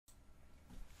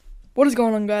What is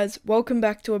going on, guys? Welcome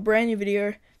back to a brand new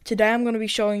video. Today I'm going to be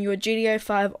showing you a GTA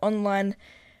 5 online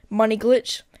money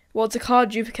glitch. Well, it's a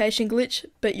card duplication glitch,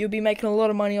 but you'll be making a lot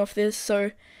of money off this,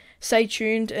 so stay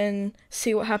tuned and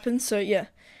see what happens. So yeah,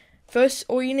 first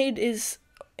all you need is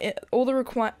all the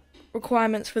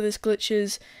requirements for this glitch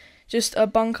is just a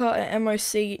bunker, an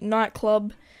MOC,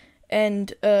 nightclub,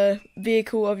 and a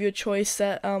vehicle of your choice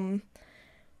that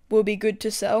will be good to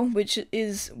sell, which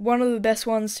is one of the best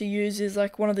ones to use is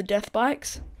like one of the death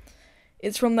bikes.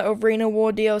 It's from the Arena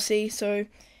War DLC, so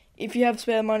if you have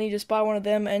spare money, just buy one of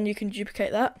them and you can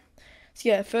duplicate that. So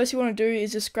yeah, first you want to do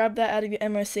is just grab that out of your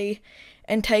MOC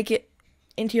and take it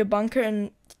into your bunker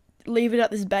and leave it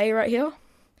at this bay right here.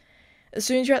 As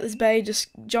soon as you're at this bay, just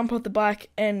jump off the bike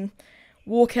and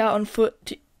walk out on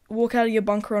foot. Walk out of your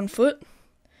bunker on foot.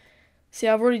 See,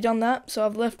 I've already done that, so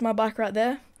I've left my bike right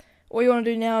there. All you want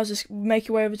to do now is just make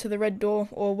your way over to the red door,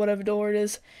 or whatever door it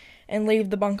is, and leave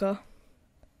the bunker.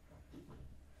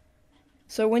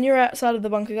 So when you're outside of the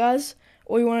bunker, guys,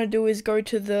 all you want to do is go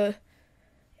to the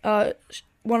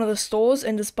one of the stores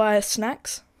and just buy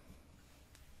snacks.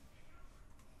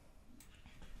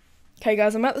 Okay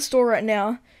guys, I'm at the store right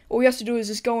now. All you have to do is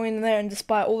just go in there and just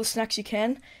buy all the snacks you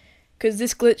can, because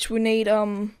this glitch will need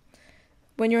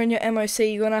when you're in your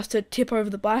MOC, you're going to have to tip over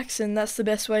the bikes, and that's the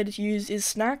best way to use is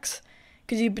snacks,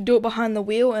 because you do it behind the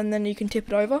wheel and then you can tip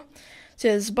it over. So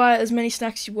yeah, just buy as many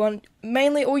snacks you want.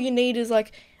 Mainly all you need is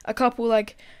like a couple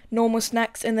like normal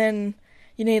snacks, and then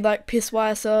you need like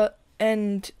Pissweiser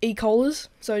and E-Colas.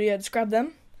 So yeah, just grab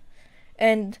them.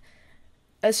 And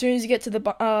as soon as you get to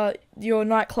the your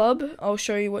nightclub, I'll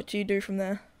show you what you do from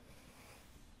there.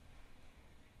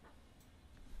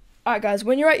 Alright guys,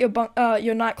 when you're at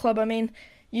your nightclub,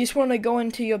 you just want to go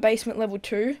into your basement level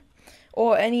 2,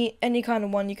 or any kind of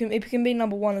one. It can be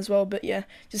number 1 as well, but yeah,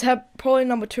 just have probably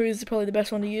number 2 is probably the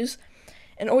best one to use.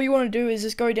 And all you want to do is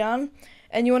just go down,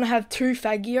 and you want to have 2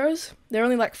 Fagios. They're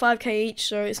only like 5k each,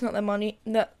 so it's not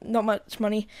that not much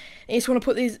money. And you just want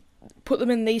to put them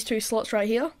in these 2 slots right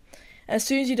here. And as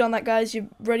soon as you've done that, guys, you're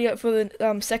ready up for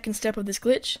the second step of this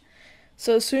glitch.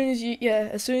 So as soon as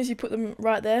you put them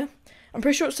right there. I'm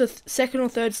pretty sure it's the second or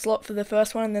third slot for the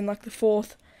first one, and then like the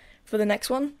fourth for the next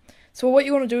one. So what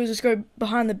you want to do is just go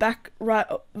behind the back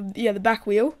the back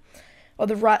wheel, or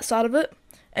the right side of it,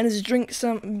 and just drink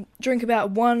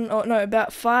about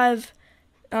 5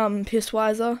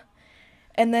 Pissweiser,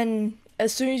 and then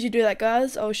as soon as you do that,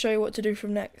 guys, I'll show you what to do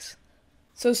from next.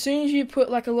 So as soon as you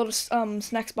put like a lot of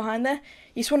snacks behind there,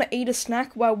 you just want to eat a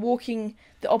snack while walking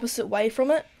the opposite way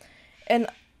from it, and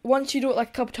once you do it like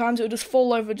a couple times, it will just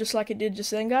fall over just like it did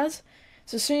just then, guys.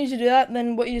 So as soon as you do that,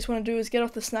 then what you just want to do is get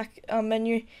off the snack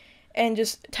menu and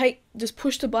just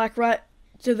push the bike right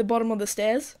to the bottom of the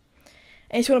stairs.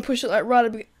 And you just want to push it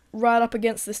like right up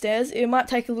against the stairs. It might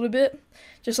take a little bit,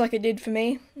 just like it did for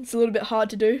me. It's a little bit hard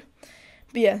to do.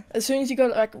 But yeah, as soon as you got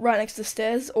it like right next to the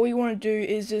stairs, all you want to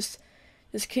do is just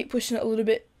keep pushing it a little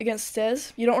bit against the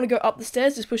stairs. You don't want to go up the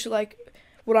stairs, just push it like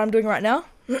what I'm doing right now.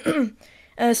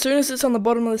 And as soon as it's on the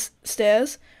bottom of the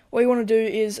stairs, what you want to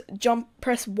do is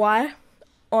press Y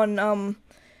on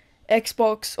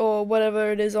Xbox or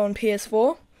whatever it is on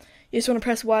PS4. You just want to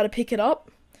press Y to pick it up.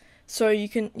 So you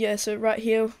can, so right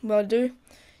here, what I do,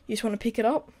 you just want to pick it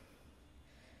up.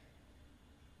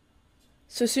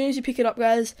 So as soon as you pick it up,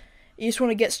 guys, you just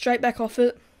want to get straight back off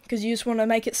it, because you just want to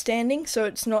make it standing, so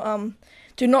it's not,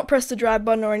 do not press the drive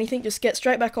button or anything, just get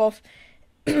straight back off.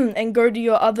 And go to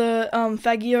your other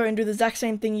Fagio and do the exact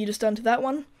same thing you just done to that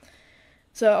one.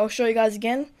 So I'll show you guys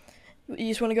again. You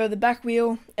just want to go to the back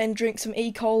wheel and drink some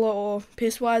E-Cola or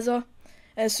Pissweiser.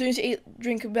 And as soon as you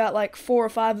drink about like 4 or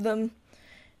 5 of them,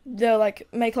 they'll like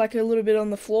make like a little bit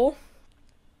on the floor.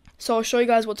 So I'll show you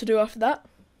guys what to do after that.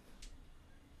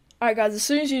 Alright guys, as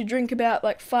soon as you drink about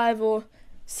like 5 or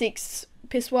 6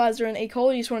 Pissweiser and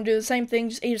E-Cola, you just want to do the same thing.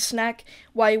 Just eat a snack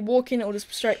while you're walking, or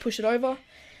just straight push it over.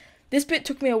 This bit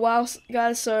took me a while,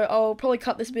 guys, so I'll probably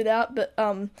cut this bit out, but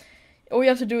all you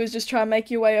have to do is just try and make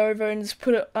your way over and just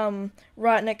put it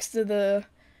right next to the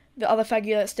other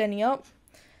Fagio that's standing up.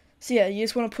 So yeah, you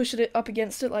just want to push it up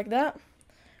against it like that,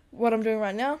 what I'm doing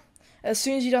right now. As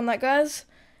soon as you've done that, guys,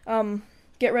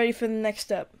 get ready for the next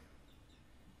step.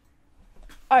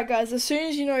 Alright guys, as soon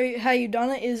as you know how you've done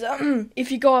it is, if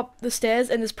you go up the stairs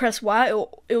and just press Y, it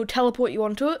will teleport you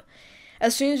onto it.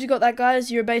 As soon as you got that,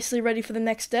 guys, you're basically ready for the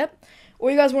next step.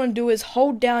 All you guys want to do is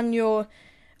hold down your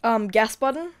gas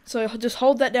button. So just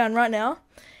hold that down right now.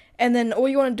 And then all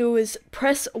you want to do is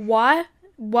press Y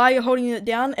while you're holding it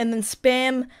down, and then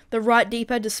spam the right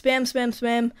D-pad. Just spam, spam,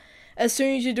 spam. As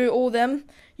soon as you do all them,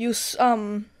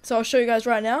 so I'll show you guys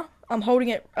right now. I'm holding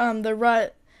it the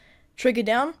right trigger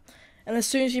down. and as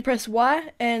soon as you press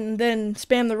Y and then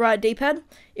spam the right D-pad,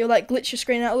 it'll like glitch your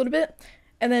screen out a little bit,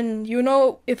 and then you'll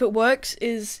know if it works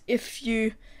is if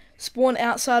you spawn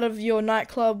outside of your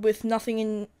nightclub with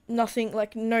nothing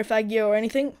like no fag gear or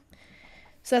anything.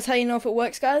 So that's how you know if it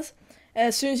works, guys. And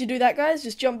as soon as you do that, guys,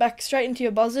 just jump back straight into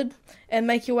your buzzard and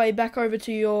make your way back over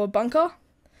to your bunker.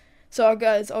 So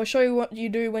guys, I'll show you what you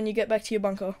do when you get back to your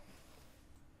bunker.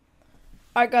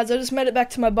 Alright guys, I just made it back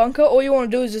to my bunker. All you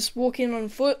want to do is just walk in on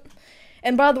foot.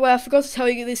 And by the way, I forgot to tell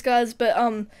you this, guys, but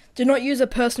do not use a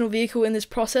personal vehicle in this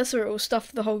process or it will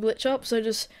stuff the whole glitch up. So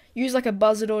just use like a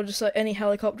buzzard or just like any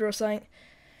helicopter or something.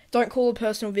 Don't call a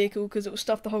personal vehicle because it will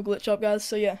stuff the whole glitch up, guys.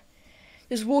 So yeah,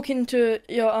 just walk into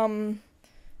your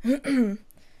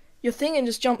your thing and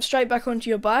just jump straight back onto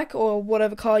your bike or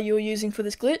whatever car you're using for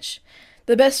this glitch.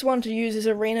 The best one to use is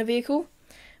arena vehicle.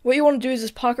 What you want to do is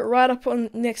just park it right up on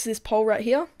next to this pole right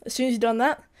here. As soon as you've done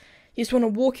that, you just want to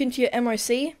walk into your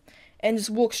MOC and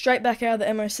just walk straight back out of the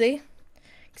MOC.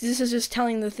 Because this is just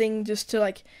telling the thing just to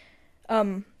like,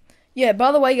 yeah,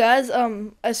 by the way guys,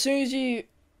 as soon as you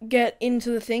get into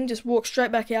the thing, just walk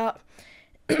straight back out.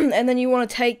 And then you want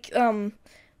to take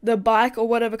the bike or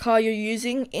whatever car you're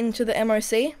using into the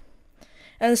MOC.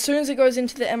 And as soon as it goes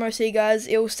into the MOC, guys,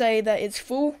 it will say that it's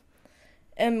full.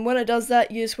 And when it does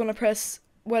that, you just want to press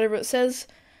whatever it says.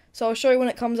 So I'll show you when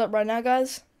it comes up right now,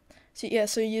 guys. So yeah,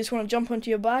 so you just want to jump onto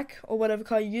your bike or whatever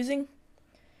car you're using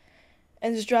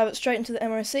and just drive it straight into the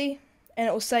MOC, and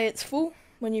it will say it's full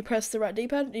when you press the right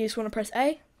D-pad. You just want to press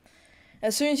A.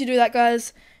 As soon as you do that,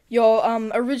 guys, your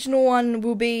original one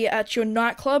will be at your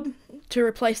nightclub to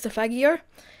replace the Fagio,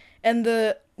 and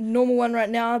the normal one right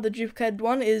now, the duplicated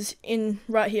one, is in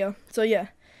right here. So yeah,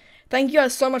 thank you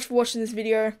guys so much for watching this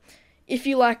video. If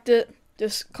you liked it,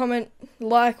 just comment,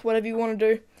 like, whatever you want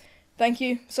to do. Thank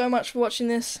you so much for watching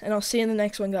this, and I'll see you in the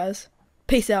next one, guys.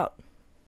 Peace out.